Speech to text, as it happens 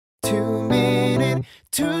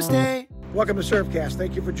Tuesday. Welcome to Servcast.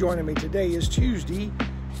 Thank you for joining me. Today is Tuesday,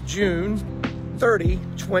 June 30,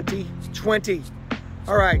 2020.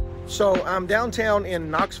 All right, so I'm downtown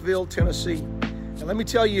in Knoxville, Tennessee. And let me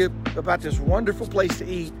tell you about this wonderful place to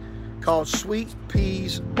eat called Sweet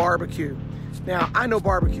Peas Barbecue. Now, I know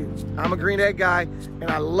barbecue. I'm a green egg guy,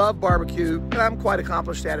 and I love barbecue, and I'm quite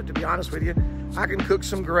accomplished at it, to be honest with you. I can cook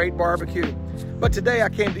some great barbecue. But today I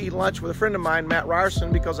came to eat lunch with a friend of mine, Matt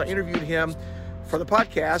Ryerson, because I interviewed him for the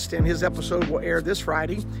podcast, and his episode will air this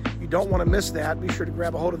Friday. You don't want to miss that. Be sure to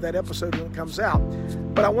grab a hold of that episode when it comes out.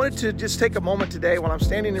 But I wanted to just take a moment today while I'm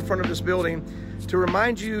standing in front of this building to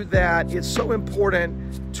remind you that it's so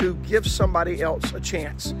important to give somebody else a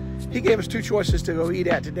chance. He gave us two choices to go eat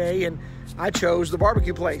at today, and I chose the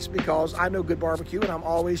barbecue place because I know good barbecue and I'm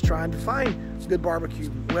always trying to find good barbecue.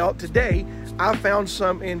 Well, today I found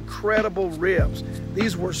some incredible ribs.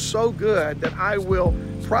 These were so good that I will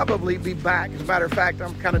probably be back. As a matter of fact,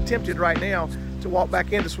 I'm kind of tempted right now to walk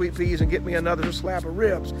back into Sweet Peas and get me another slab of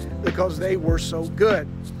ribs because they were so good.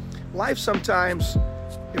 Life sometimes,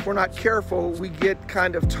 if we're not careful, we get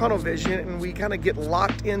kind of tunnel vision and we kind of get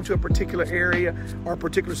locked into a particular area or a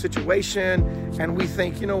particular situation, and we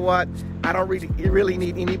think, you know what, I don't really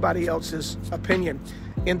need anybody else's opinion.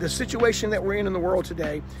 In the situation that we're in the world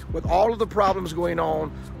today, with all of the problems going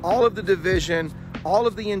on, all of the division, all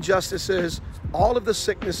of the injustices, all of the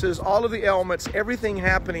sicknesses, all of the ailments, everything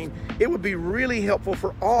happening, it would be really helpful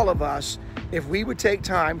for all of us if we would take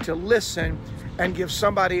time to listen and give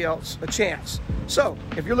somebody else a chance. So,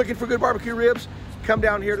 if you're looking for good barbecue ribs, come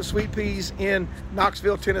down here to Sweet Peas in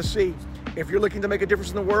Knoxville, Tennessee. If you're looking to make a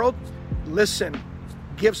difference in the world, listen,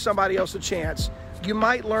 give somebody else a chance. You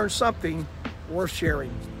might learn something worth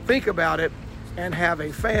sharing. Think about it and have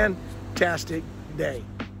a fantastic day.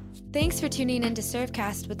 Thanks for tuning in to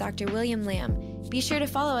Servcast with Dr. William Lamb. Be sure to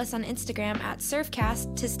follow us on Instagram at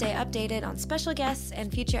Servcast to stay updated on special guests and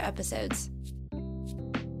future episodes.